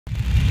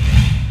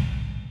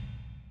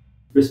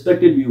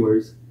Respected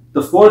viewers,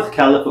 the fourth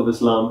Caliph of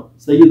Islam,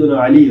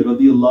 Sayyidina Ali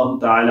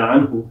radiyallahu ta'ala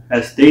anhu,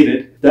 has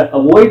stated that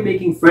avoid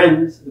making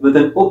friends with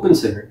an open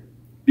sinner,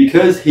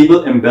 because he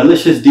will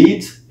embellish his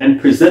deeds and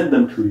present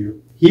them to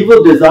you. He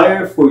will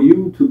desire for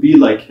you to be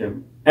like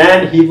him,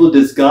 and he will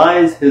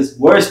disguise his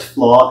worst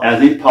flaw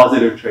as a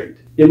positive trait.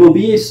 It will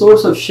be a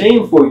source of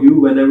shame for you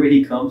whenever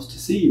he comes to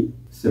see you.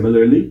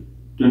 Similarly,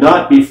 do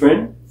not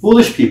befriend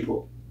foolish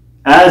people,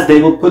 as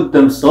they will put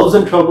themselves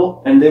in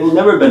trouble and they will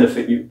never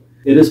benefit you.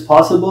 It is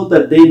possible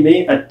that they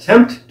may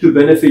attempt to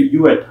benefit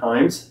you at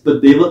times,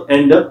 but they will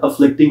end up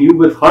afflicting you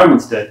with harm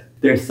instead.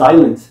 Their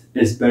silence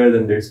is better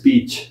than their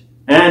speech,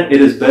 and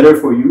it is better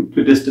for you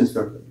to distance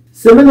from them.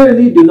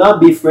 Similarly, do not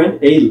befriend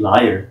a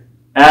liar,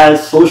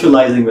 as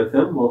socializing with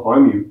him will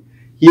harm you.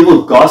 He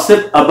will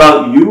gossip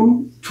about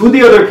you to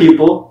the other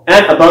people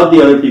and about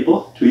the other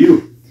people to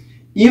you.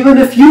 Even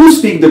if you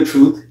speak the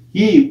truth,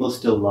 he will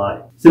still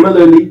lie.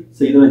 Similarly,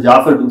 Sayyidina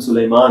Ja'far bin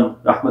Sulaiman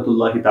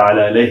rahmatullahi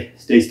ta'ala alayh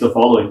states the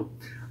following: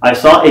 I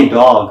saw a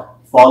dog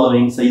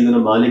following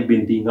Sayyidina Malik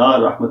bin Dinar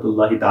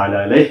rahmatullahi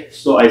ta'ala alayh.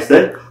 So I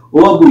said,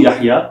 O Abu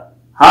Yahya,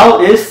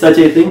 how is such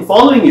a thing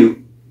following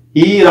you?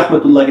 He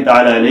rahmatullahi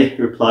ta'ala alayh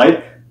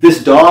replied,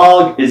 this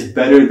dog is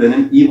better than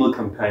an evil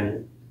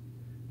companion.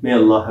 May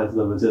Allah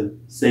Azza wa Jal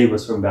save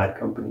us from bad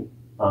company.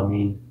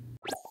 Ameen.